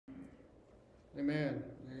Amen.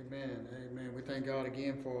 Amen. Amen. We thank God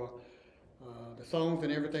again for the songs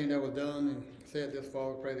and everything that was done and said this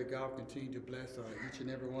far. We pray that God continue to bless each and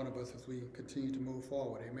every one of us as we continue to move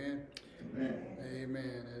forward. Amen. Amen.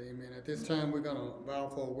 Amen. Amen. At this time, we're going to bow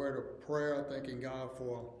for a word of prayer, thanking God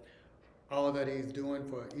for all that He's doing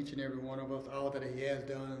for each and every one of us, all that He has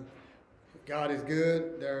done. God is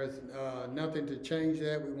good. There is nothing to change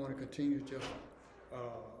that. We want to continue to just uh,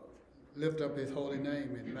 lift up His holy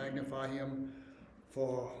name and magnify Him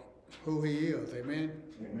for who He is. Amen.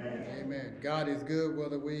 Amen. Amen. God is good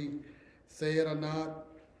whether we say it or not.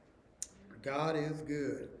 God is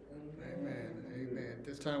good. Amen. Amen.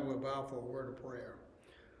 This time we'll bow for a word of prayer.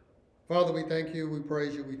 Father, we thank you, we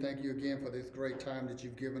praise you, we thank you again for this great time that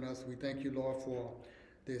you've given us. We thank you, Lord, for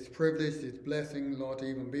this privilege, this blessing, Lord, to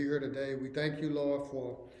even be here today. We thank you, Lord,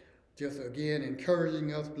 for just again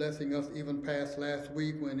encouraging us, blessing us, even past last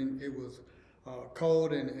week when it was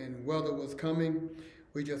cold and weather was coming.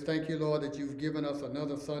 We just thank you, Lord, that you've given us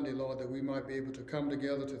another Sunday, Lord, that we might be able to come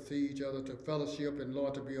together to see each other, to fellowship, and,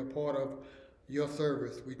 Lord, to be a part of your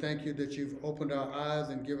service. We thank you that you've opened our eyes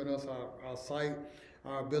and given us our sight,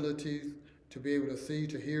 our abilities to be able to see,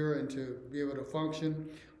 to hear, and to be able to function.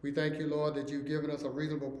 We thank you, Lord, that you've given us a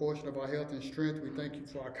reasonable portion of our health and strength. We thank you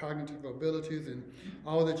for our cognitive abilities and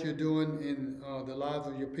all that you're doing in the lives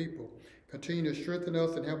of your people. Continue to strengthen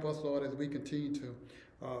us and help us, Lord, as we continue to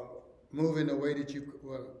move in the way that you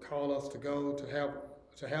call us to go,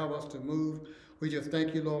 to have us to move. We just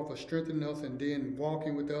thank you, Lord, for strengthening us and then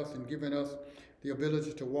walking with us and giving us the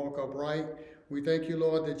ability to walk upright. We thank you,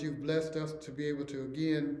 Lord, that you've blessed us to be able to,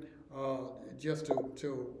 again, just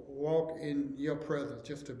to walk in your presence,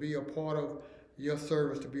 just to be a part of your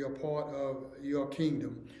service, to be a part of your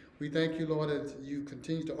kingdom. We thank you, Lord, that you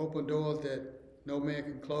continue to open doors that no man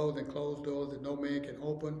can close and close doors that no man can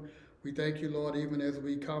open. We thank you, Lord, even as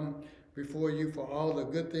we come before you for all the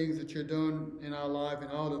good things that you're doing in our life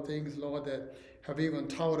and all the things, Lord, that have even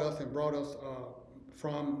taught us and brought us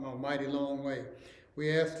from a mighty long way.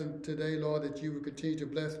 We ask today, Lord, that you would continue to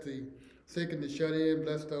bless the sick and the shut in,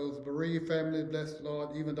 bless those bereaved families, bless,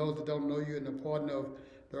 Lord, even those that don't know you and the pardon of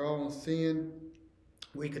their own sin.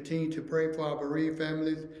 We continue to pray for our bereaved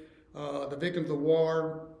families, the victims of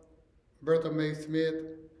war, Bertha Mae Smith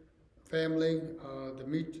family,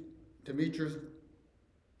 Demetrius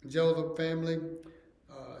Joseph family,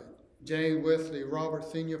 James Wesley Robert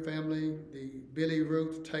Sr. family, the Billy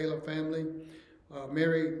Ruth Taylor family,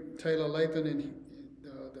 Mary Taylor Lathan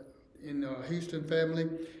in Houston family,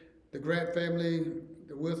 the Grant family,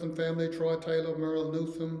 the Wilson family, Troy Taylor, Merle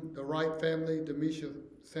Newsom, the Wright family, Demisha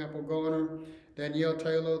Sample Garner, Danielle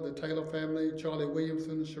Taylor, the Taylor family, Charlie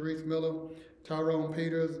Williamson, Sharice Miller, Tyrone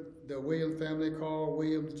Peters, the Williams family, Carl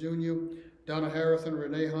Williams Jr., Donna Harrison,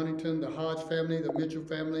 Renee Huntington, the Hodge family, the Mitchell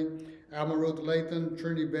family, Alma Ruth Lathan,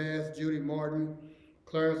 Trinity Bass, Judy Martin,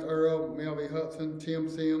 Clarence Earl, Melvie Hudson, Tim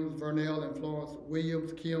Sims, Vernell and Florence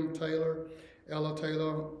Williams, Kim Taylor, Ella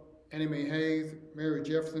Taylor, Annie Mae Hayes, Mary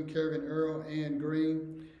Jefferson, Kerrigan Earl, Ann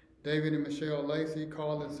Green, David and Michelle Lacey,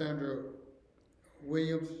 Carl and Sandra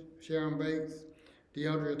Williams, Sharon Bates,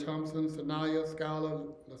 DeAndrea Thompson, Sanaya, Skylar,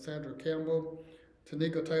 Lysandra Campbell,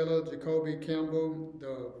 Tanika Taylor, Jacoby Campbell,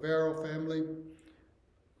 the Varro family,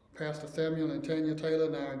 Pastor Samuel and Tanya Taylor,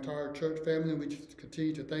 and our entire church family. We just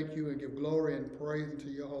continue to thank you and give glory and praise into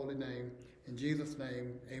your holy name. In Jesus'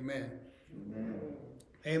 name, amen. Amen.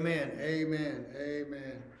 Amen. Amen.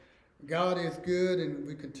 Amen. God is good, and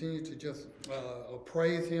we continue to just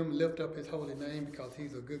praise him, lift up his holy name, because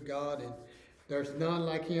he's a good God, and there's none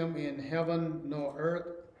like him in heaven nor earth.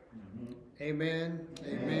 Mm-hmm. Amen.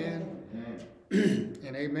 Amen.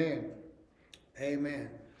 And amen. Amen.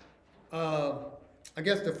 I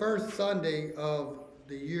guess the first Sunday of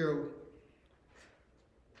the year,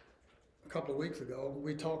 a couple of weeks ago,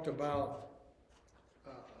 we talked about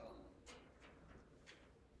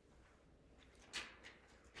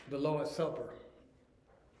the Lord's Supper,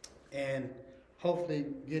 and hopefully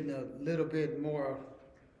getting a little bit more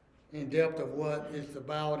in depth of what it's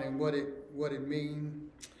about and what it means.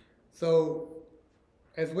 So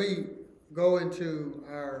as we go into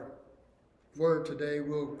our word today,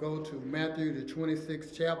 we'll go to Matthew, the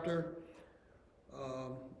 26th chapter,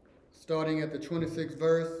 starting at the 26th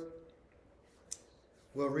verse.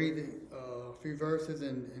 We'll read a few verses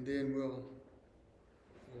and then we'll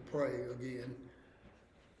pray again.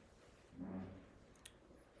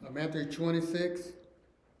 Matthew 26,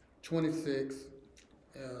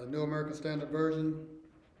 New American Standard Version.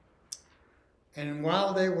 And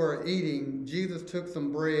while they were eating, Jesus took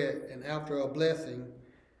some bread, and after a blessing,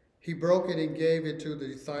 he broke it and gave it to the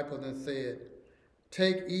disciples and said,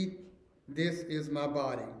 "Take, eat, this is my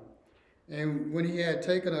body." And when he had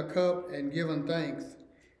taken a cup and given thanks,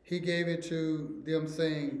 he gave it to them,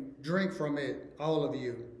 saying, "Drink from it, all of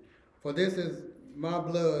you, for this is my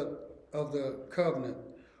blood of the covenant,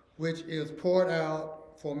 which is poured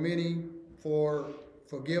out for many for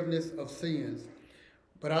forgiveness of sins.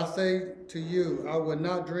 But I say to you, I will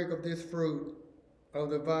not drink of this fruit of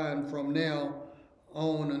the vine from now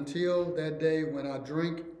on until that day when I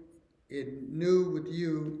drink it new with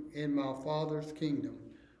you in my Father's kingdom."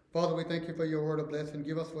 Father, we thank you for your word of blessing.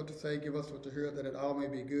 Give us what to say, give us what to hear, that it all may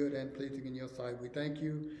be good and pleasing in your sight. We thank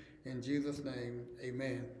you in Jesus' name.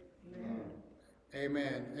 Amen. Amen.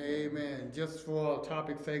 Amen. Amen. Just for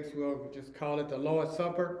topic's sake, we'll just call it the Lord's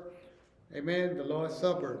Supper. Amen. The Lord's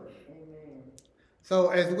Supper. Amen. So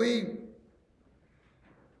as we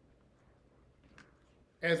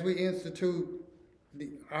institute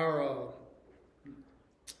our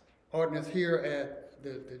ordinance here at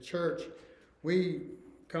the church, we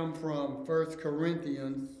come from 1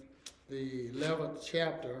 Corinthians, the 11th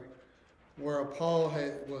chapter, where Paul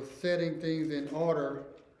was setting things in order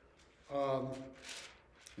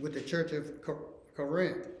with the church of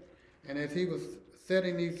Corinth. And as he was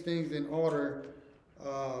setting these things in order,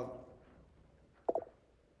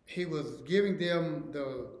 he was giving them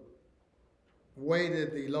the way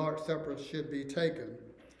that the Lord's Supper should be taken.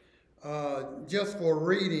 Just for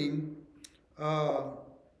reading,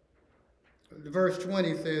 verse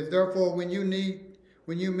 20 says, "Therefore, when you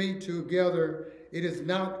meet together, it is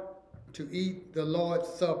not to eat the Lord's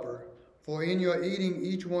Supper. For in your eating,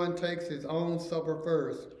 each one takes his own supper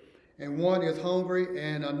first, and one is hungry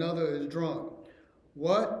and another is drunk.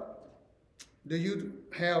 What? Do you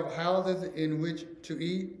have houses in which to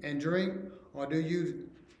eat and drink, or do you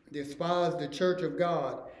despise the church of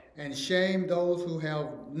God and shame those who have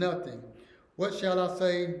nothing? What shall I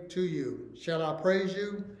say to you? Shall I praise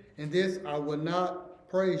you? In this I will not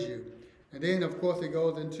praise you." And then, of course, it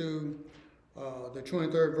goes into the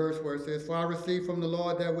 23rd verse, where it says, "For I received from the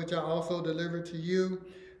Lord that which I also delivered to you,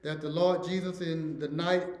 that the Lord Jesus, in the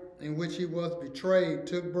night in which he was betrayed,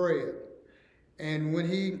 took bread. And when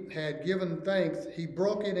he had given thanks, he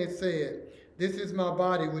broke it and said, 'This is my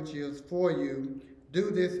body, which is for you.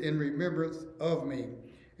 Do this in remembrance of me.'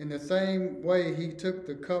 In the same way, he took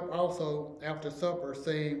the cup also after supper,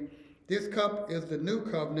 saying, 'This cup is the new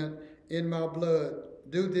covenant in my blood.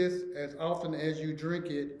 Do this as often as you drink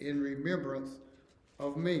it in remembrance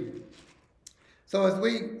of me.'" So as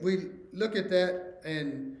we look at that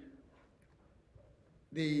and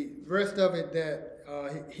the rest of it that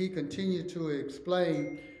he continued to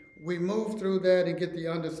explain, we move through that and get the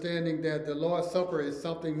understanding that the Lord's Supper is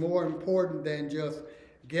something more important than just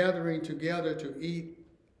gathering together to eat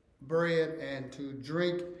bread and to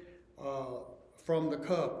drink from the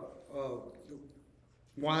cup of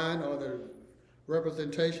wine, or the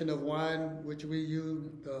representation of wine, which we use,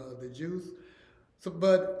 the juice.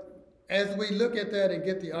 But as we look at that and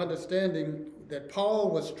get the understanding that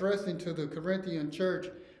Paul was stressing to the Corinthian church,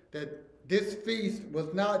 that this feast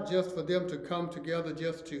was not just for them to come together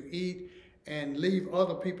just to eat and leave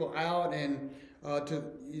other people out, and to,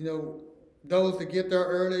 those that get there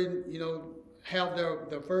early, have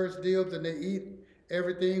their first dibs and they eat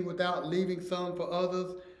everything without leaving some for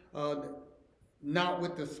others, not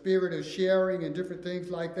with the spirit of sharing and different things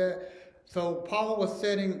like that. So Paul was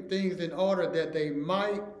setting things in order that they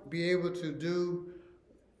might be able to do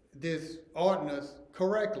this ordinance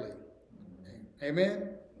correctly.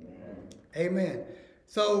 Amen? Amen. Amen.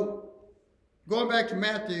 So going back to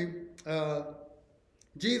Matthew,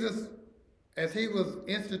 Jesus, as he was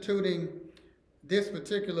instituting this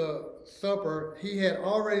particular supper, he had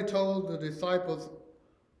already told the disciples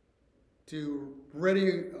to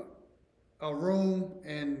ready a room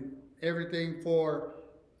and everything for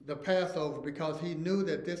the Passover, because he knew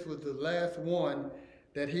that this was the last one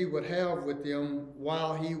that he would have with them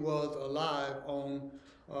while he was alive on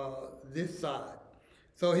this side.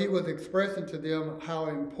 So he was expressing to them how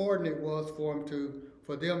important it was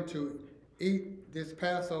for them to eat this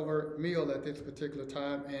Passover meal at this particular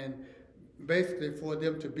time, and basically for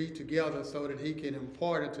them to be together so that he can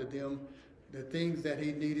impart into them the things that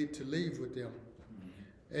he needed to leave with them.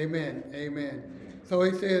 Amen. Amen. So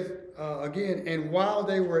he says again, "And while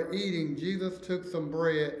they were eating, Jesus took some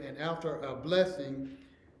bread, and after a blessing,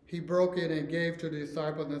 he broke it and gave to the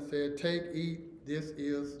disciples and said, 'Take, eat, this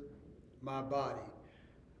is my body.'"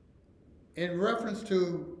 In reference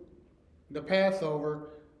to the Passover,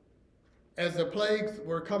 as the plagues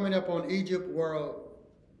were coming up on Egypt, where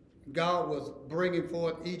God was bringing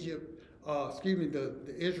forth the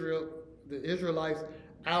Israelites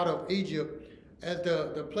out of Egypt, as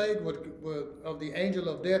the plague of the angel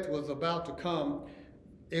of death was about to come,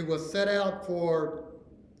 it was set out for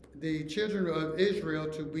the children of Israel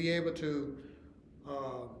to be able to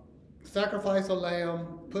sacrifice a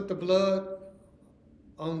lamb, put the blood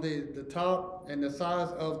on the top and the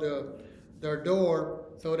sides of their door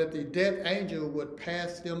so that the death angel would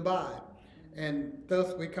pass them by. And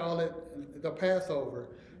thus we call it the Passover.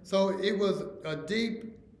 So it was a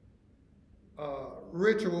deep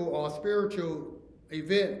ritual or spiritual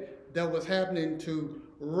event that was happening to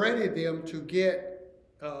ready them to get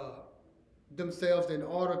themselves in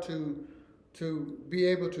order to be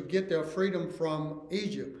able to get their freedom from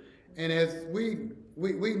Egypt. And as we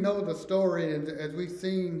know the story, and as we've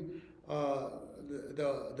seen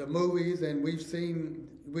the movies, and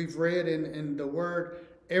we've read in the Word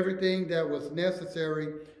everything that was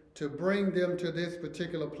necessary to bring them to this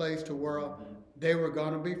particular place to where they were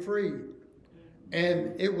going to be freed.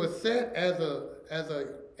 And it was set as a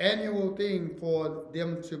annual thing for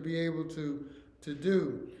them to be able to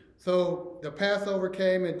do. So the Passover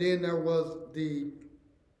came, and then there was the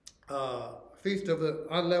Feast of the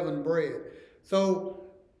Unleavened Bread.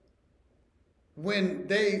 So when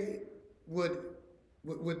they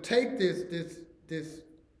would take this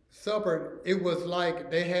supper, it was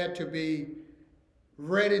like they had to be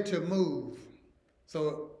ready to move.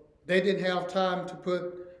 So they didn't have time to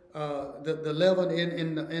put the leaven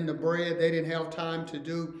in the bread. They didn't have time to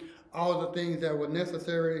do all the things that were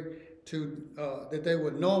necessary to that they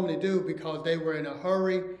would normally do, because they were in a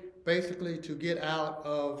hurry, basically, to get out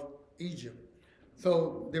of Egypt.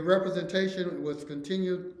 So the representation was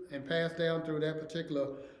continued and passed down through that particular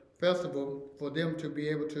festival for them to be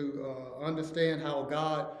able to understand how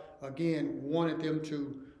God, again, wanted them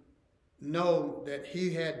to know that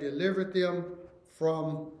He had delivered them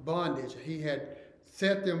from bondage. He had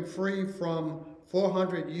set them free from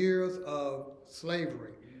 400 years of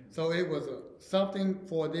slavery. So it was something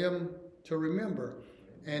for them to remember.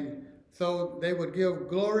 And so they would give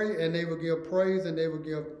glory, and they would give praise, and they would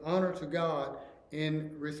give honor to God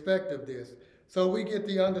in respect of this. So we get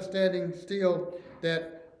the understanding still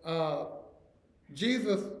that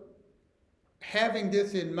Jesus, having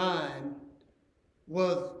this in mind,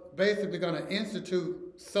 was basically going to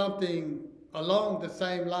institute something along the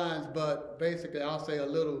same lines, but basically I'll say a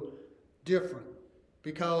little different,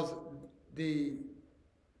 because the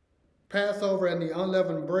Passover and the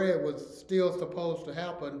unleavened bread was still supposed to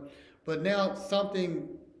happen, but now something,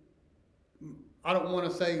 I don't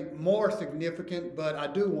want to say more significant, but I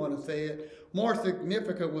do want to say it, more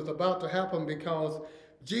significant was about to happen, because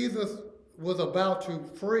Jesus was about to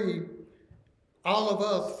free all of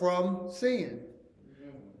us from sin,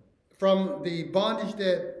 from the bondage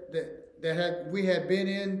that we had been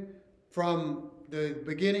in from the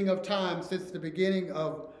beginning of time. Since the beginning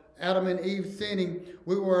of Adam and Eve sinning,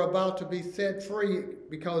 we were about to be set free,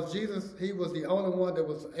 because Jesus, He was the only one that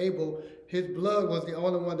was able, His blood was the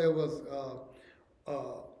only one that was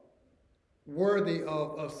worthy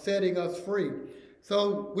of setting us free.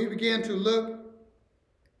 So we began to look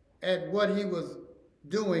at what He was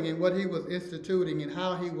doing and what He was instituting and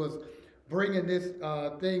how He was bringing this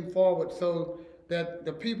thing forward, so that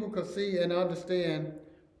the people could see and understand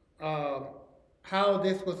how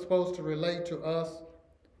this was supposed to relate to us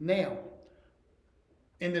now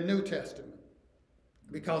in the New Testament.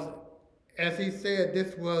 Because as He said,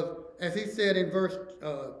 as He said in verse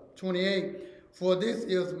 28, "For this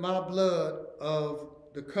is my blood of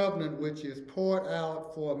the covenant, which is poured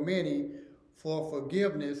out for many for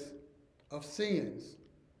forgiveness of sins."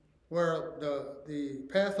 Where the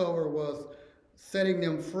Passover was setting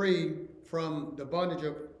them free from the bondage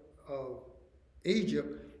of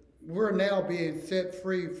Egypt, we're now being set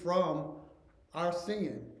free from our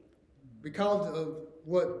sin because of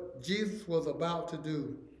what Jesus was about to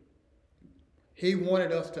do. He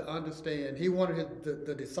wanted us to understand. He wanted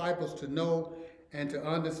the disciples to know and to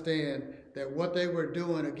understand that what they were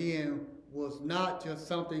doing, again, was not just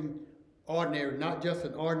something ordinary, not just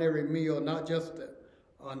an ordinary meal, not just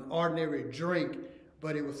an ordinary drink,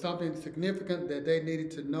 but it was something significant that they needed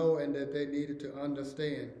to know and that they needed to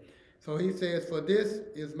understand. So He says, "For this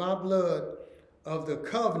is my blood of the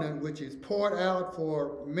covenant, which is poured out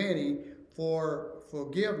for many for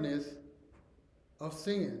forgiveness of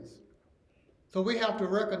sins." So we have to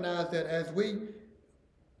recognize that as we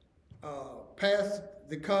pass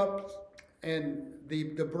the cups and the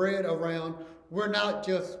bread around, we're not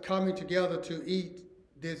just coming together to eat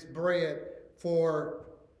this bread for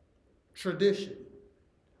tradition.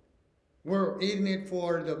 We're eating it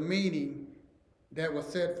for the meaning that was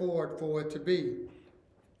set forward for it to be.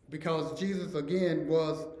 Because Jesus, again,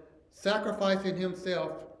 was sacrificing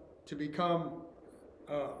Himself to become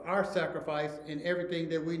our sacrifice in everything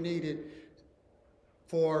that we needed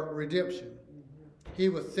for redemption. He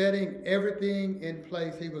was setting everything in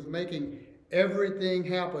place. He was making everything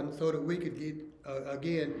happen so that we could get,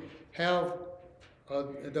 again, have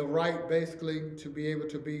the right basically to be able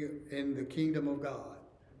to be in the kingdom of God.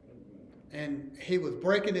 And he was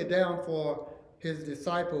breaking it down for his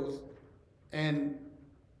disciples, and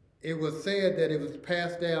it was said that it was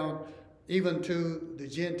passed down even to the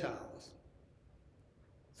Gentiles.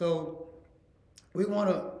 So we want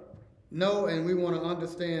to know and we want to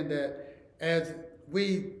understand that as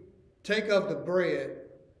we take up the bread,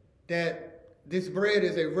 that this bread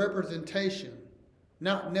is a representation,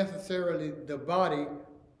 not necessarily the body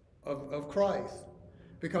of Christ.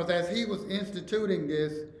 Because as he was instituting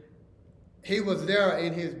this, he was there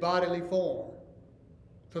in his bodily form.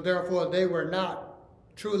 So therefore, they were not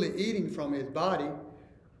truly eating from his body,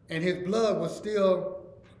 and his blood was still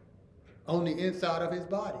on the inside of his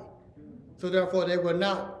body. So therefore, they were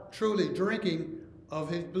not truly drinking of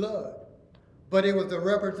his blood. But it was the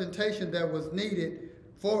representation that was needed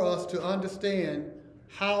for us to understand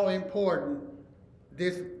how important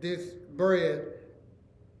this bread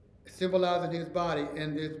symbolizing his body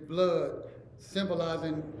and this blood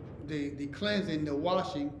symbolizing the cleansing, the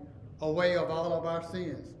washing away of all of our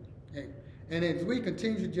sins. And as we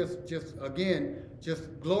continue to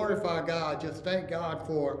just glorify God, just thank God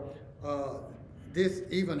for this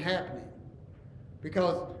even happening.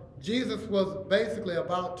 Because Jesus was basically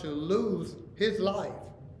about to lose his life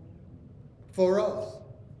for us,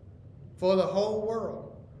 for the whole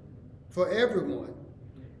world, for everyone.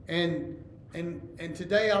 And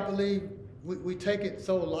today I believe we take it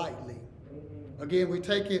so lightly. Again, we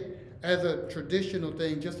take it as a traditional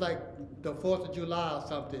thing, just like the 4th of July or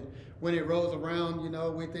something. When it rolls around, you know,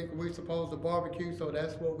 we think we're supposed to barbecue, so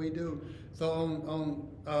that's what we do. So on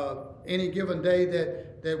any given day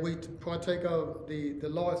that we partake of the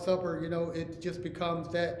Lord's Supper, you know, it just becomes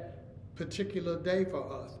that particular day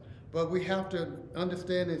for us. But we have to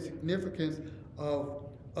understand the significance of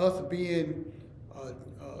us being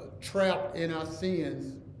trapped in our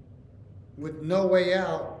sins with no way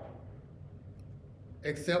out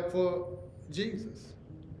except for Jesus,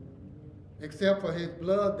 except for his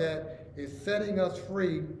blood that is setting us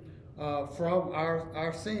free from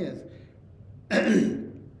our sins.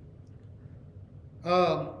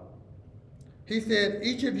 He said,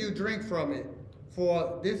 each of you drink from it,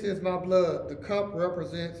 for this is my blood. The cup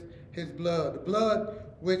represents his blood. The blood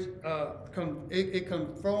which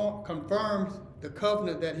confirms the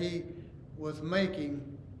covenant that he was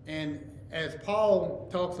making. And as Paul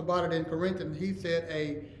talks about it in Corinthians, he said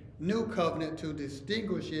a new covenant to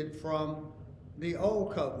distinguish it from the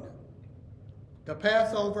old covenant. The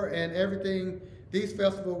Passover and everything, these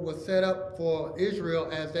festivals were set up for Israel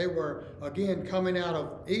as they were, again, coming out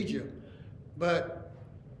of Egypt. But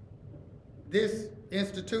this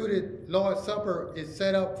instituted Lord's Supper is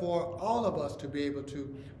set up for all of us to be able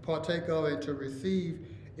to partake of and to receive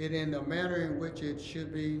it in the manner in which it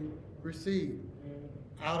should be received.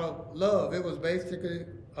 Out of love. It was basically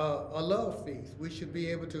a love feast. We should be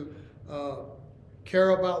able to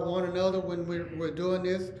care about one another when we're doing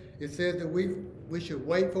this. It says that we should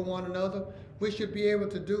wait for one another. We should be able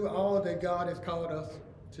to do all that God has called us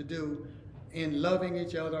to do in loving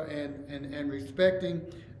each other and respecting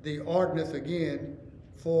the ordinance again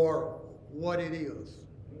for what it is.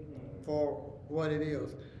 For what it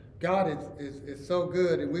is. God is so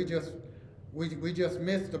good, and we just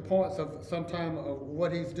miss the points of sometime of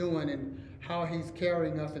what he's doing and how he's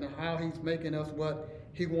carrying us and how he's making us what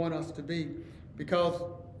he wants us to be. Because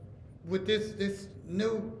with this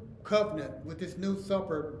new covenant, with this new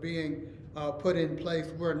supper being put in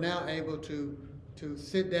place, we're now able to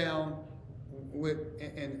sit down with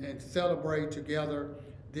and celebrate together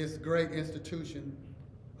this great institution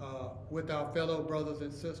with our fellow brothers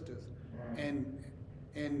and sisters.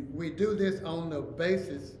 And we do this on the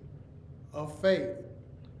basis of faith.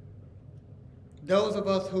 Those of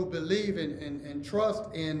us who believe and trust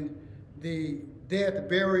in the death,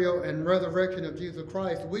 burial, and resurrection of Jesus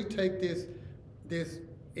Christ, we take this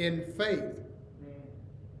in faith.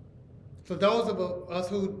 So those of us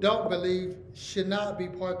who don't believe should not be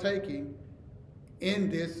partaking in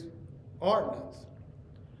this ordinance.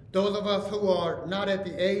 Those of us who are not at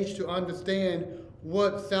the age to understand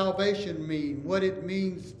what salvation means, what it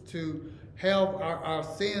means to have our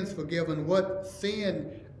sins forgiven, what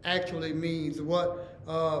sin actually means, what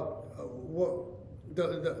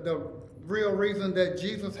the real reason that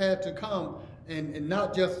Jesus had to come, and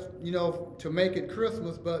not just, you know, to make it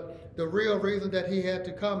Christmas, but the real reason that he had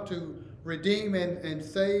to come to redeem and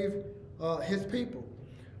save his people.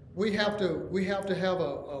 We have to have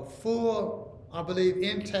a full, I believe,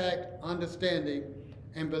 intact understanding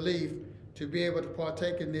and belief to be able to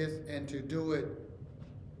partake in this and to do it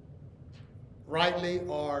rightly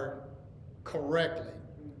or correctly.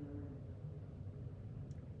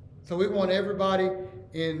 So we want everybody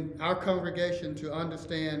in our congregation to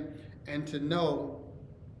understand and to know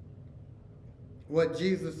what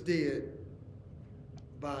Jesus did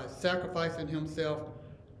by sacrificing himself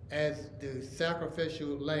as the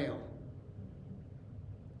sacrificial lamb.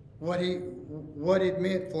 What it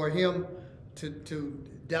meant for him to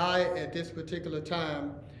die at this particular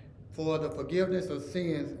time for the forgiveness of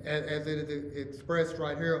sins, as it is expressed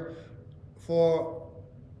right here, for,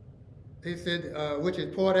 he said, which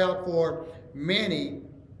is poured out for many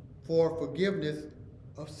for forgiveness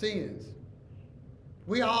of sins.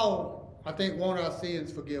 We all, I think, want our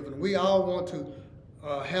sins forgiven. We all want to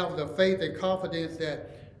have the faith and confidence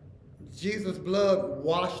that Jesus' blood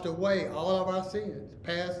washed away all of our sins,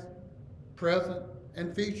 past, present,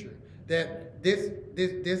 and future. That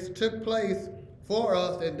this took place for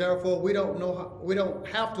us, and therefore we don't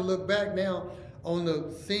have to look back now on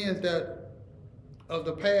the sins of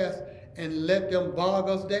the past and let them bog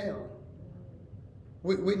us down.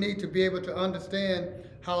 We need to be able to understand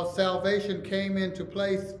how salvation came into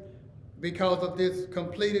place because of this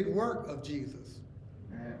completed work of Jesus.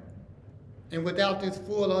 Amen. And without this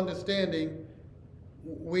full understanding,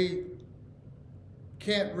 we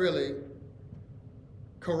can't really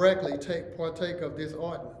correctly partake of this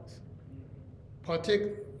ordinance.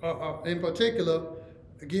 In particular,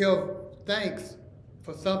 give thanks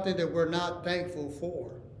for something that we're not thankful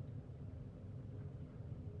for.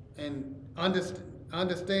 And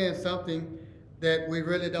understand something that we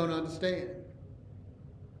really don't understand.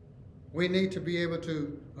 We need to be able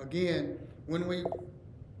to, again, when we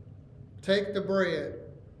take the bread,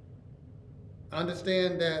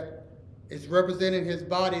 understand that it's representing his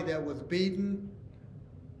body that was beaten,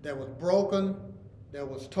 that was broken, that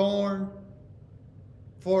was torn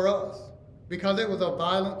for us, because it was a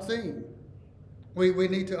violent scene. We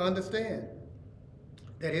need to understand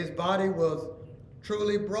that his body was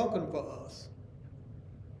truly broken for us,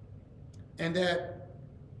 and that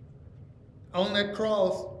on that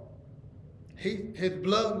cross, his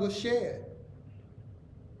blood was shed.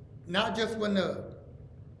 Not just when the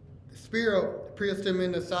spear pierced him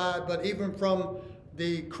in the side, but even from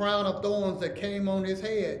the crown of thorns that came on his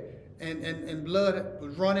head, and blood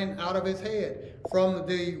was running out of his head, from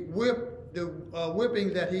the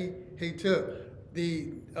whipping that he took,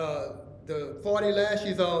 the 40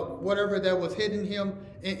 lashes or whatever that was hitting him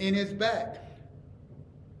in his back.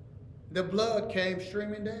 The blood came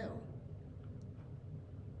streaming down.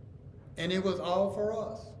 And it was all for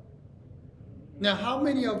us. Now, how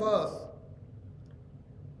many of us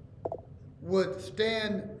would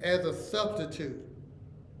stand as a substitute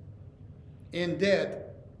in death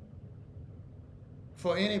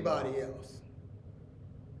for anybody else?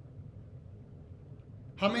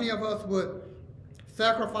 How many of us would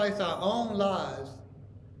sacrifice our own lives,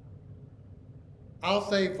 I'll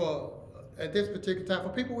say for, at this particular time, for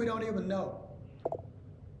people we don't even know?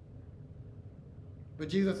 But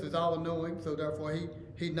Jesus is all-knowing, so therefore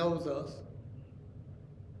he knows us.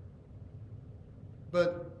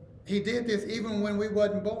 But he did this even when we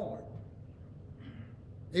wasn't born.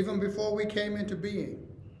 Even before we came into being.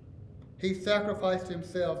 He sacrificed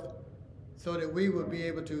himself so that we would be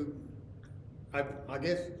able to, I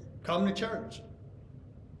guess, come to church.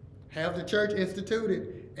 Have the church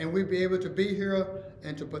instituted, and we'd be able to be here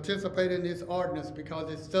and to participate in this ordinance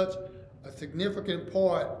because it's such a significant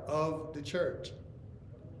part of the church.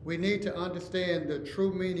 We need to understand the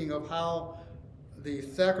true meaning of how the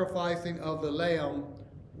sacrificing of the lamb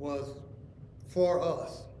was for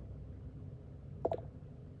us.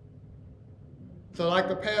 So like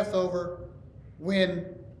the Passover,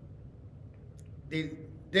 when the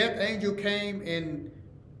death angel came into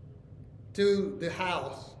the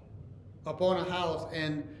house, upon a house,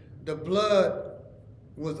 and the blood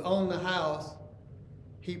was on the house,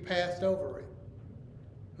 he passed over it.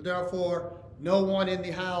 Therefore, no one in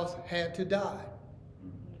the house had to die,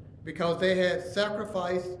 because they had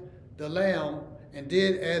sacrificed the lamb and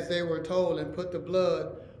did as they were told and put the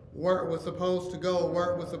blood where it was supposed to go,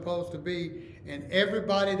 where it was supposed to be, and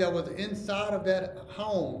everybody that was inside of that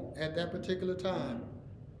home at that particular time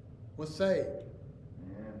was saved.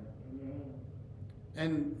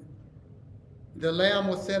 And the lamb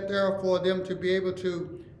was set there for them to be able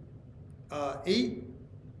to eat.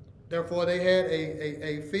 Therefore, they had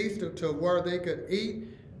a feast to where they could eat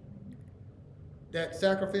that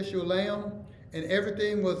sacrificial lamb, and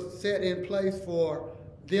everything was set in place for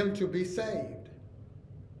them to be saved.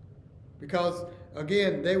 Because,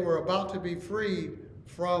 again, they were about to be freed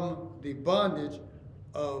from the bondage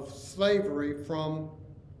of slavery from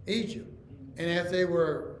Egypt. And as they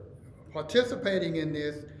were participating in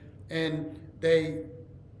this, and they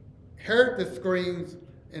heard the screams,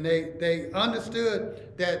 and they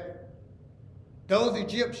understood that those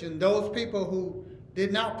Egyptians, those people who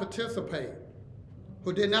did not participate,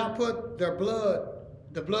 who did not put their blood,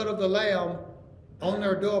 the blood of the Lamb, on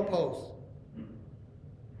their doorposts,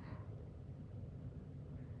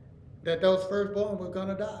 that those firstborn were going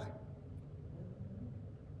to die.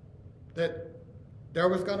 That there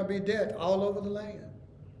was going to be death all over the land.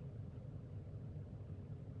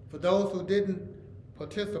 For those who didn't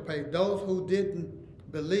participate, those who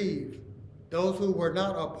didn't believe, those who were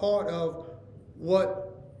not a part of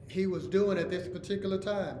what he was doing at this particular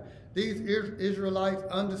time. These Israelites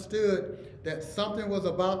understood that something was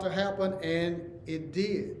about to happen, and it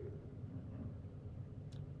did.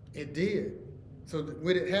 It did. So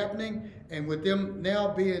with it happening and with them now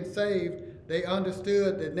being saved, they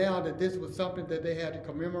understood that now that this was something that they had to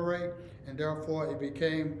commemorate, and therefore it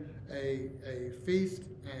became a feast,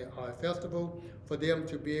 a festival for them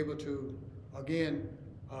to be able to, again,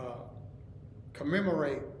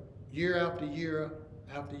 commemorate year after year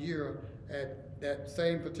after year at that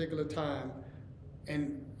same particular time.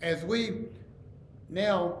 And as we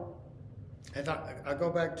now, as I go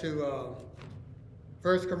back to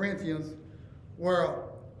 1 Corinthians, where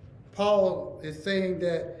Paul is saying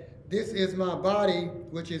that this is my body,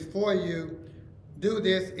 which is for you. Do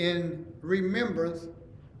this in remembrance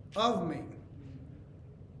of me.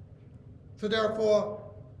 So therefore,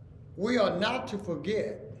 we are not to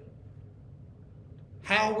forget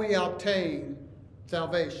how we obtained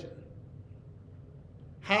salvation,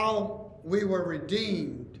 how we were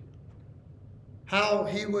redeemed, how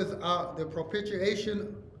he was the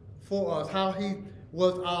propitiation for us, how he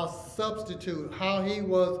was our substitute, how he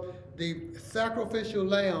was the sacrificial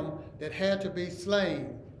lamb that had to be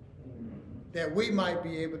slain, that we might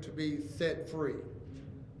be able to be set free.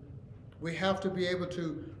 We have to be able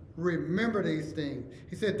to remember these things.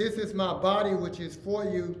 He said, this is my body which is for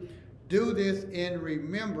you. Do this in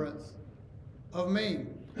remembrance of me.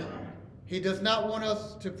 He does not want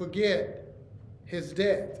us to forget his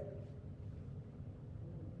death.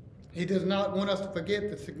 He does not want us to forget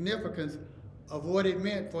the significance of what it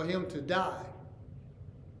meant for him to die.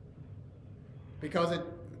 Because it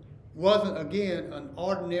wasn't, again, an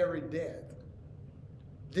ordinary death.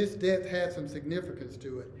 This death had some significance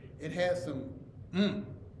to it. It had some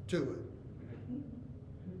to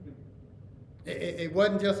it. It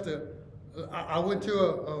wasn't just I went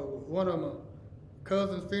to one of my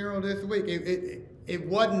cousin's funeral this week. It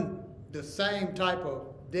wasn't the same type of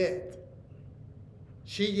death.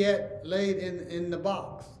 She yet laid in the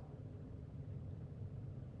box.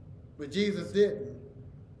 But Jesus didn't.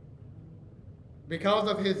 Because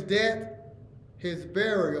of his death, his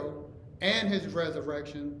burial, and his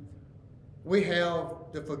resurrection, we have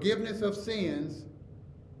the forgiveness of sins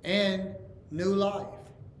and new life.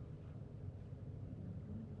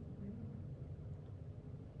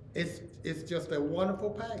 It's just a wonderful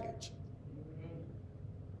package.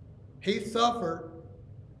 He suffered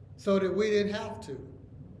so that we didn't have to.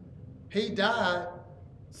 He died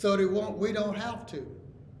so that we don't have to.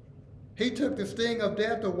 He took the sting of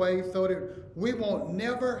death away so that we won't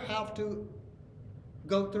never have to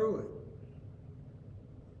go through it.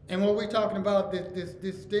 And when we're talking about this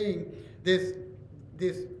sting, this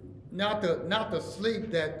not the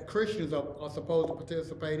sleep that Christians are supposed to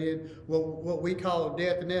participate in, what we call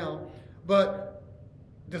death now, but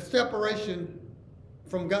the separation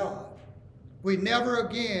from God. We never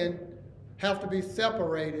again have to be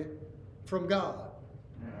separated from God.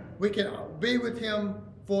 We can be with him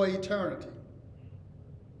for eternity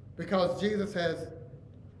because Jesus has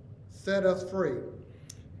set us free.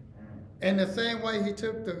 In the same way, he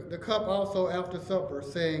took the cup also after supper,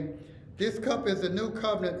 saying, this cup is the new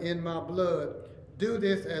covenant in my blood. Do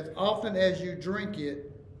this as often as you drink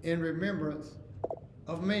it in remembrance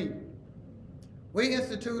of me. We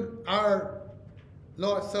institute our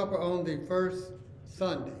Lord's Supper on the first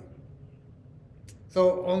Sunday.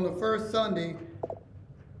 So on the first Sunday,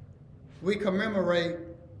 we commemorate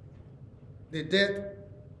the death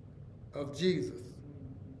of Jesus,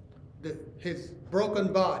 his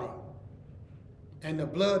broken body, and the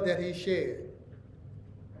blood that he shed,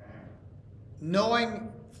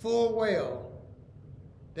 knowing full well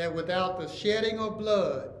that without the shedding of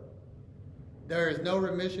blood, there is no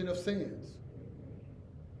remission of sins.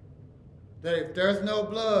 That if there's no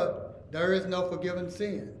blood, there is no forgiven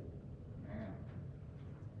sin.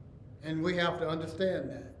 And we have to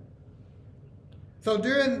understand that. So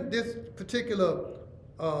during this particular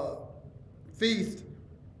feast,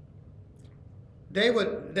 they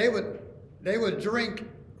would drink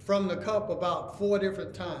from the cup about 4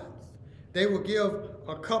 different times. They would give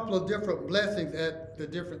a couple of different blessings at the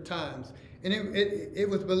different times. And it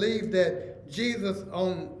was believed that Jesus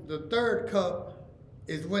on the 3rd cup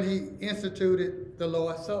is when he instituted the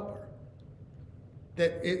Lord's Supper.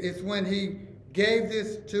 That it's when he gave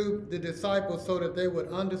this to the disciples so that they would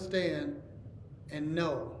understand and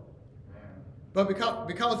know. But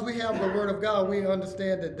because we have the Word of God, we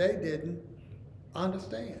understand that they didn't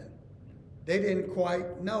understand. They didn't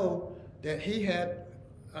quite know that he had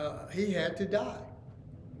to die.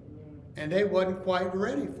 And they wasn't quite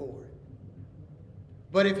ready for it.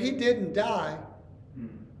 But if he didn't die,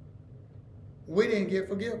 we didn't get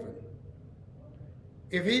forgiven.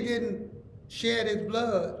 If he didn't shed his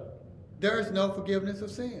blood, there is no forgiveness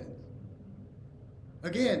of sins.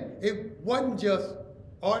 Again, it wasn't just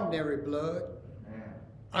ordinary blood.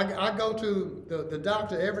 I go to the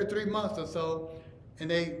doctor every 3 months or so, and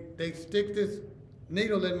they stick this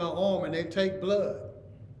needle in my arm and they take blood.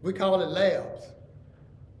 We call it labs.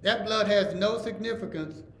 That blood has no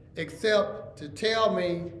significance except to tell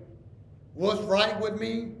me what's right with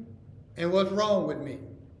me and what's wrong with me.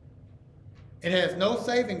 It has no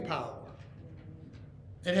saving power.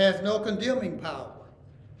 It has no condemning power.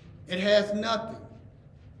 It has nothing.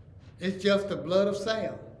 It's just the blood of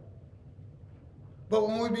Sam. But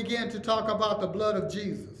when we begin to talk about the blood of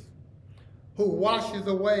Jesus, who washes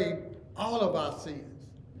away all of our sins,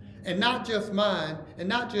 and not just mine, and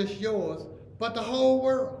not just yours, but the whole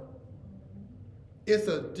world, it's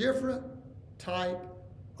a different type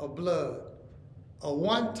of blood, a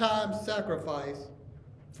one-time sacrifice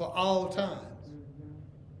for all times.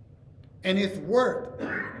 And it's worth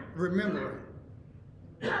remembering.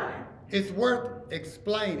 It's worth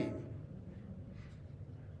explaining.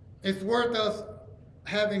 It's worth us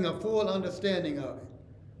having a full understanding of it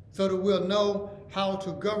so that we'll know how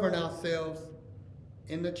to govern ourselves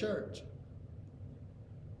in the church.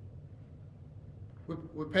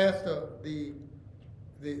 We passed the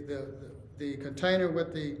container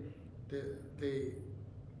with the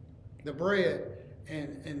bread,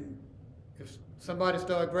 and if somebody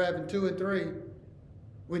starts grabbing 2 and 3,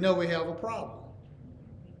 we know we have a problem.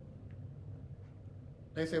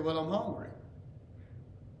 They say, well, I'm hungry.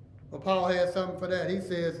 Well, Paul has something for that. He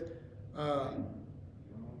says,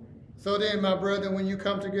 so then, my brethren, when you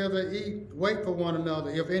come together to eat, wait for one another.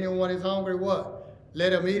 If anyone is hungry, what?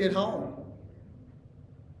 Let him eat at home.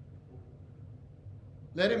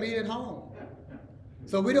 Let him eat at home.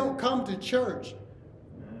 So we don't come to church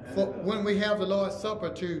when we have the Lord's Supper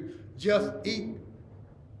to just eat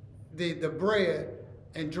the bread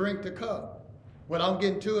and drink the cup. Well, I'm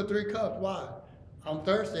getting 2 or 3 cups. Why? I'm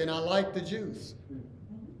thirsty and I like the juice.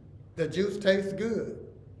 The juice tastes good.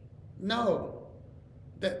 No,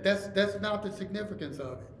 that's not the significance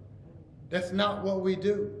of it. That's not what we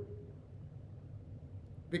do.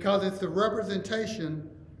 Because it's the representation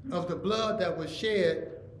of the blood that was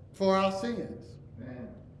shed for our sins. Man.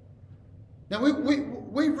 Now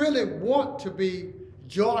we really want to be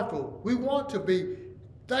joyful. We want to be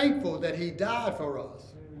thankful that he died for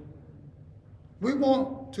us. We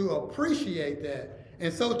want to appreciate that.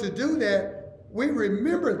 And so to do that, we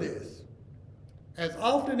remember this as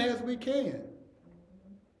often as we can.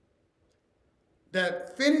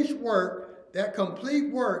 That finished work, that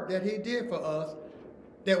complete work that he did for us,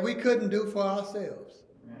 that we couldn't do for ourselves.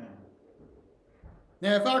 Yeah.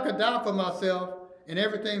 Now, if I could die for myself and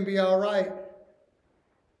everything be all right,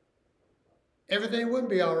 everything wouldn't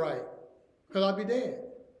be all right, because I'd be dead.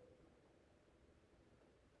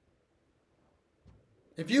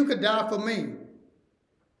 If you could die for me,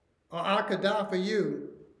 or I could die for you,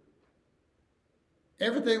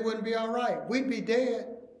 everything wouldn't be all right. We'd be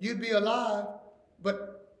dead, you'd be alive,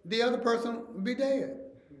 but the other person would be dead.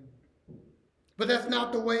 But that's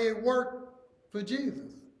not the way it worked for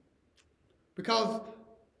Jesus. Because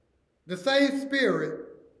the same Spirit,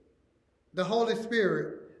 the Holy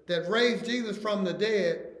Spirit that raised Jesus from the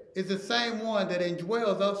dead, is the same one that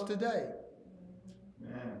indwells us today.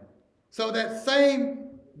 Amen. So that same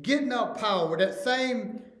getting up power, that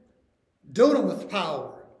same dunamis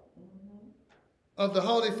power of the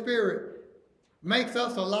Holy Spirit makes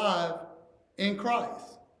us alive in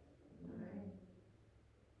Christ.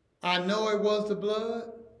 I know it was the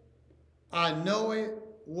blood. I know it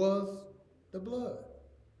was the blood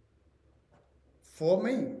for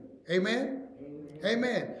me. Amen? Amen.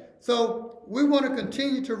 Amen. So we want to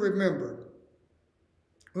continue to remember.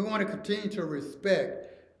 We want to continue to respect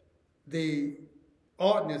the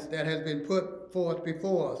ordinance that has been put forth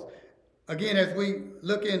before us. Again, as we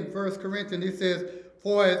look in 1 Corinthians, it says,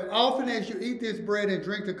 for as often as you eat this bread and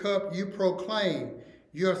drink the cup, you proclaim,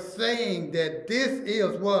 you're saying that this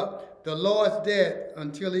is what? The Lord's death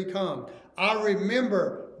until he comes. I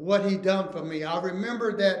remember what he done for me. I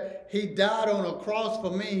remember that he died on a cross for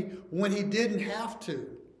me when he didn't have to.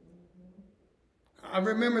 I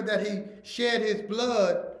remember that he shed his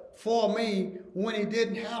blood for me when he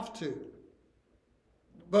didn't have to.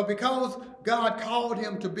 But because God called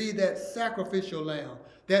him to be that sacrificial lamb,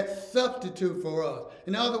 that substitute for us.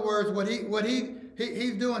 In other words, what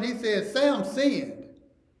he's doing, he says, Sam sinned,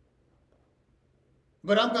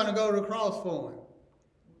 but I'm going to go to the cross for him.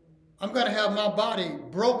 I'm going to have my body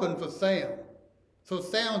broken for Sam, so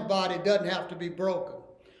Sam's body doesn't have to be broken.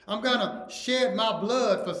 I'm going to shed my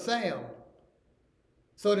blood for Sam,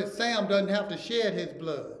 so that Sam doesn't have to shed his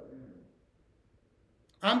blood.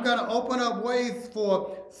 I'm going to open up ways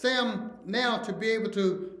for Sam now to be able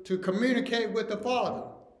to communicate with the Father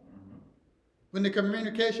when the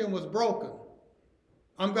communication was broken.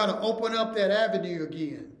 I'm going to open up that avenue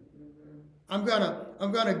again. I'm going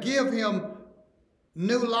to give him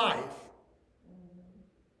new life.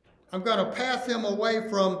 I'm going to pass him away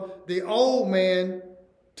from the old man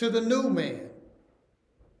to the new man.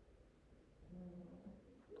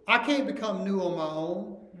 I can't become new on my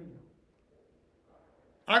own.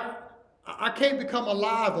 I can't become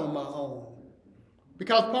alive on my own.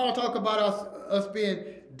 Because Paul talked about us being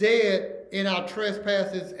dead in our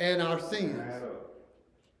trespasses and our sins.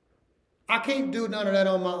 I can't do none of that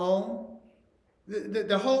on my own.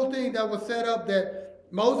 The whole thing that was set up that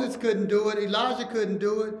Moses couldn't do it, Elijah couldn't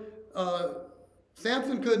do it,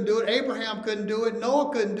 Samson couldn't do it, Abraham couldn't do it,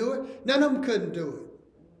 Noah couldn't do it, none of them couldn't do it.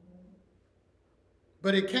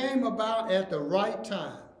 But it came about at the right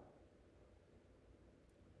time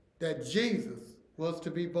that Jesus was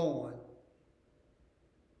to be born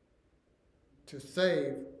to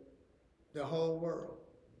save the whole world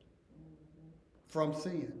from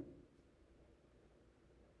sin.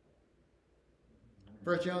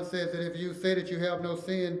 1 John says that if you say that you have no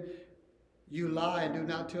sin, you lie and do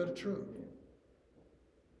not tell the truth.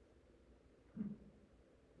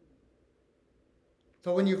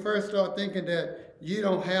 So when you first start thinking that you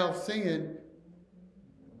don't have sin,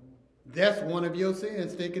 that's one of your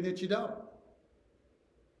sins, thinking that you don't.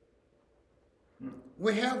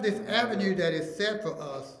 We have this avenue that is set for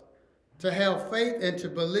us to have faith and to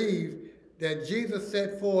believe that Jesus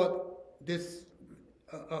set forth this,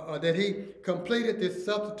 that he completed this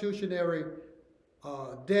substitutionary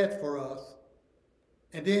death for us.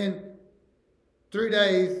 And then 3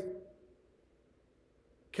 days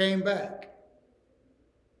came back.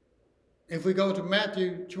 If we go to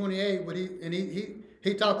Matthew 28,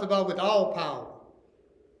 he talks about with all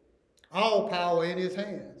power in his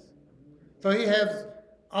hands. So he has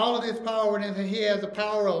all of this power in his hands. He has the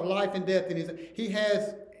power of life and death in his hands. He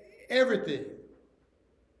has everything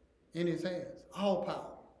in his hands. All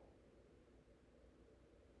power.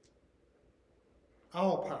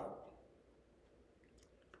 All power.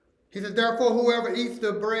 He says, therefore, whoever eats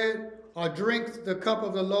the bread or drinks the cup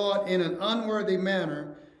of the Lord in an unworthy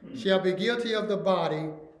manner shall be guilty of the body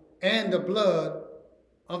and the blood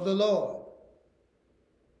of the Lord.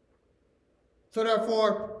 So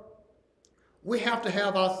therefore, we have to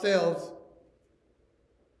have ourselves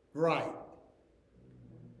right.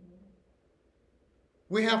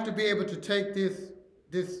 We have to be able to take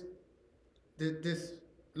this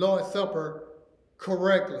Lord's Supper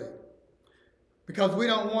correctly. Because we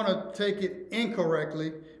don't want to take it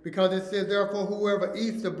incorrectly, because it says, therefore, whoever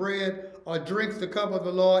eats the bread or drinks the cup of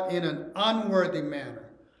the Lord in an unworthy manner,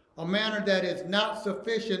 a manner that is not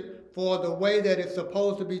sufficient for the way that it's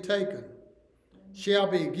supposed to be taken, shall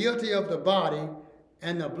be guilty of the body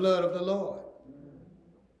and the blood of the Lord.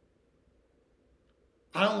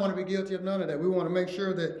 I don't want to be guilty of none of that. We want to make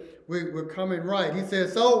sure that we're coming right. He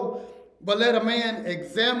says, but let a man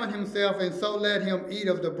examine himself, and so let him eat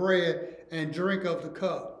of the bread and drink of the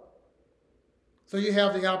cup. So you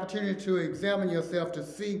have the opportunity to examine yourself to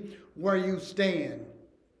see where you stand.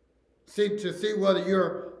 To see whether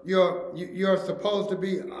you're supposed to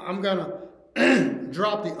be. I'm gonna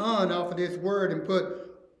drop the "un" off of this word and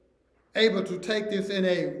put able to take this in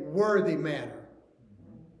a worthy manner.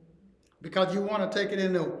 Because you want to take it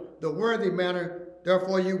in the worthy manner,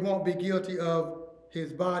 therefore you won't be guilty of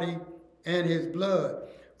his body and his blood.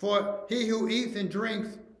 For he who eats and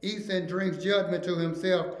drinks judgment to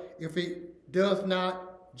himself if he does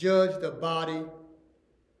not judge the body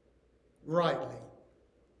rightly.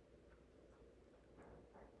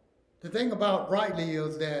 The thing about rightly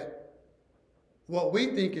is that what we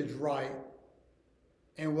think is right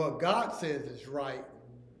and what God says is right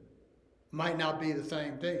might not be the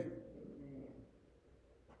same thing.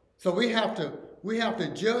 So we have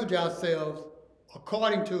to judge ourselves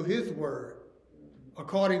according to his word,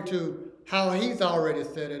 according to how he's already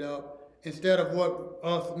set it up, instead of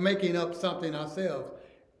us making up something ourselves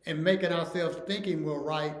and making ourselves thinking we're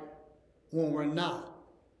right when we're not.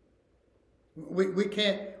 We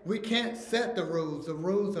can't set the rules. The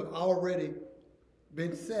rules have already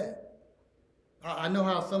been set. I know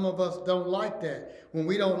how some of us don't like that. When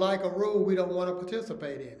we don't like a rule, we don't want to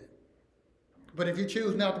participate in it. But if you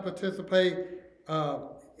choose not to participate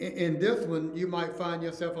in this one, you might find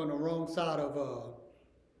yourself on the wrong side of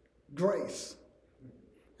grace.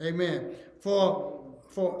 Amen. For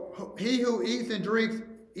he who eats and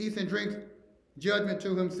drinks judgment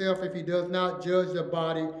to himself if he does not judge the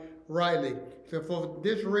body rightly. So for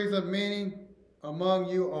this reason, many among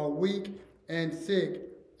you are weak and sick,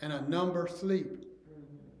 and a number sleep.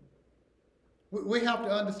 We have to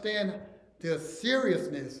understand the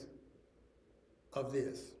seriousness of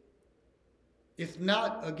this. It's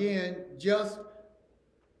not, again, just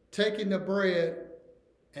taking the bread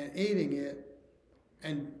and eating it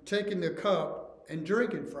and taking the cup and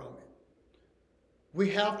drinking from it. We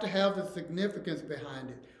have to have the significance behind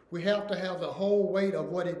it. We have to have the whole weight of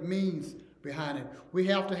what it means behind it. We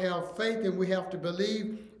have to have faith, and we have to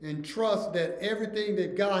believe and trust that everything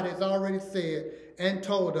that God has already said and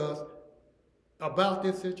told us about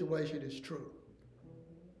this situation is true.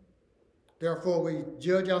 Therefore, we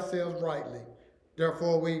judge ourselves rightly.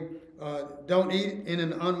 Therefore, we don't eat in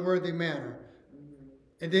an unworthy manner.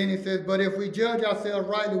 And then he says, but if we judge ourselves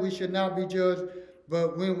rightly, we should not be judged.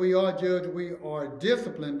 But when we are judged, we are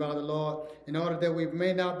disciplined by the Lord in order that we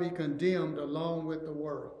may not be condemned along with the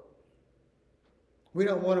world. We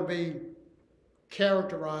don't want to be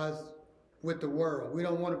characterized with the world. We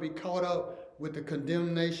don't want to be caught up with the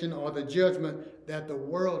condemnation or the judgment that the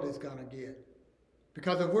world is going to get.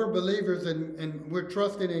 Because if we're believers and we're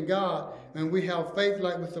trusting in God and we have faith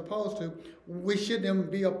like we're supposed to, we shouldn't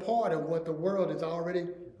be a part of what the world is already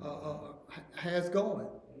has going.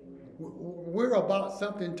 We're about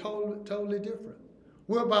something totally different.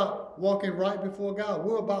 We're about walking right before God.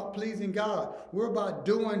 We're about pleasing God. We're about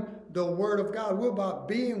doing the Word of God. We're about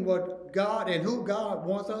being what God and who God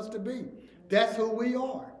wants us to be. That's who we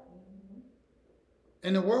are.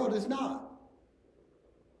 And the world is not.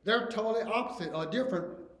 They're totally opposite or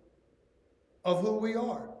different of who we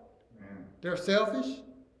are. They're selfish.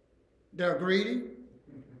 They're greedy.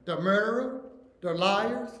 They're murderers. They're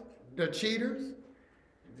liars. They're cheaters.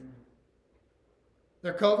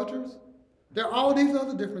 They're covetous. They're all these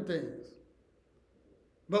other different things.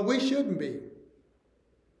 But we shouldn't be,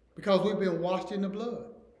 because we've been washed in the blood.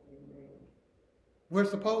 We're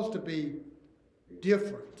supposed to be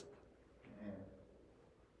different.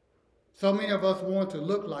 So many of us want to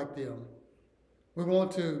look like them. We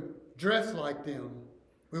want to dress like them.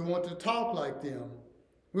 We want to talk like them.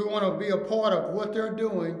 We want to be a part of what they're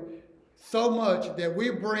doing so much that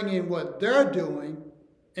we bring in what they're doing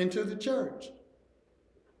into the church.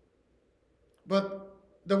 But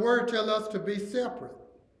the word tells us to be separate.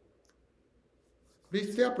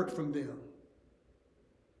 Be separate from them.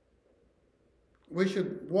 We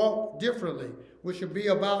should walk differently. We should be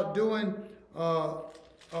about doing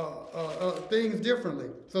things differently.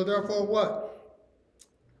 So therefore what?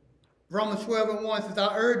 Romans 12:1 says,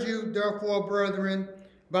 I urge you, therefore, brethren,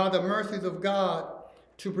 by the mercies of God,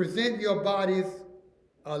 to present your bodies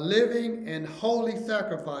a living and holy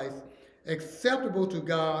sacrifice, acceptable to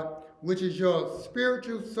God, which is your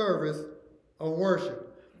spiritual service of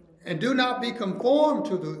worship. And do not be conformed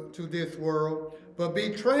to this world, but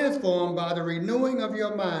be transformed by the renewing of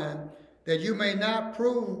your mind, that you may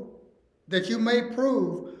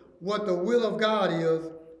prove what the will of God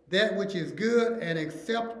is, that which is good and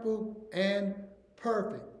acceptable and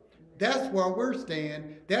perfect. That's where we're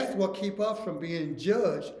staying. That's what keeps us from being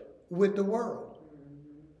judged with the world.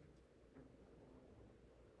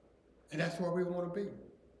 And that's where we want to be.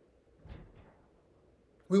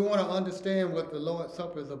 We want to understand what the Lord's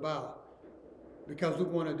Supper is about, because we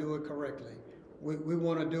want to do it correctly. We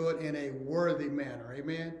want to do it in a worthy manner.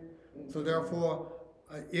 Amen? So therefore,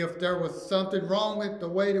 if there was something wrong with the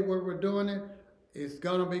way that we were doing it, it's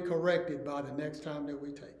going to be corrected by the next time that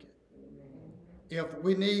we take it. If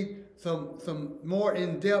we need some more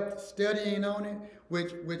in-depth studying on it,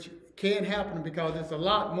 which can happen because there's a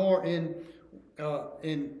lot more in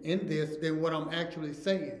this than what I'm actually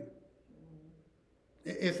saying.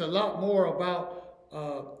 It's a lot more about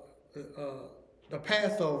the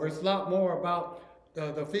Passover. It's a lot more about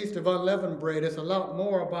the Feast of Unleavened Bread. It's a lot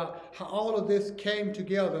more about how all of this came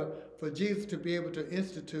together for Jesus to be able to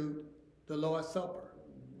institute the Lord's Supper.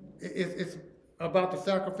 It's about the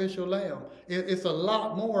sacrificial lamb. It's a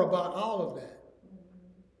lot more about all of that.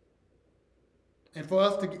 And for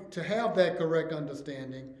us to have that correct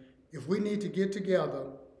understanding, if we need to get together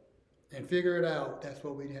and figure it out, that's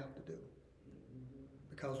what we'd have to do.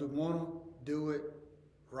 Because we want to do it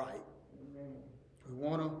right. We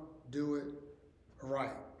want to do it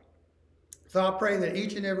right. So I pray that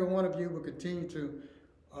each and every one of you will continue to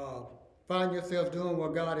find yourselves doing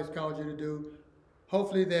what God has called you to do.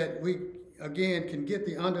 Hopefully that we, again, can get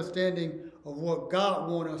the understanding of what God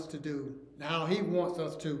wants us to do, how he wants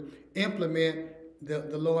us to implement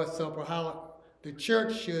the Lord's Supper, how the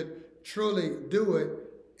church should truly do it,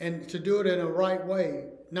 and to do it in a right way,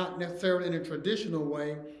 not necessarily in a traditional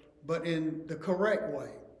way, but in the correct way.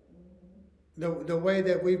 The way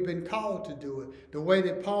that we've been called to do it, the way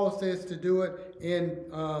that Paul says to do it in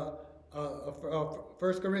 1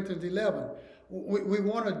 Corinthians 11. We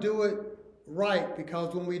want to do it right,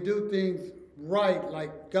 because when we do things right,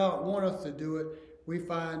 like God wants us to do it, we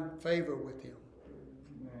find favor with him.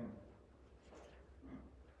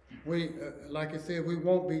 We, like I said, we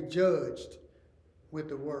won't be judged with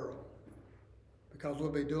the world, because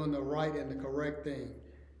we'll be doing the right and the correct thing.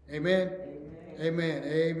 Amen? Amen. Amen.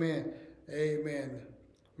 Amen. Amen.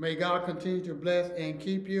 May God continue to bless and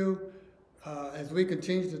keep you as we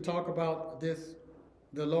continue to talk about this,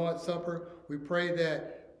 the Lord's Supper. We pray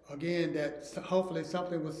that, again, that hopefully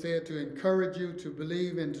something was said to encourage you to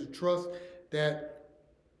believe and to trust that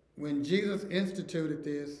when Jesus instituted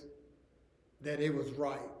this, that it was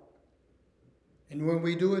right. And when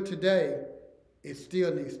we do it today, it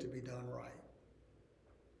still needs to be done right.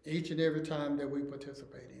 Each and every time that we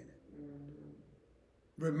participate in it.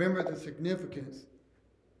 Remember the significance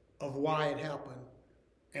of why it happened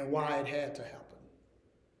and why it had to happen.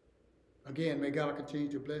 Again, may God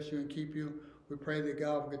continue to bless you and keep you. We pray that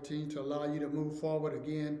God will continue to allow you to move forward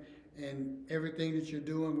again in everything that you're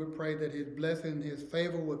doing. We pray that his blessing, his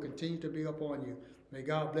favor will continue to be upon you. May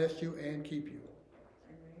God bless you and keep you.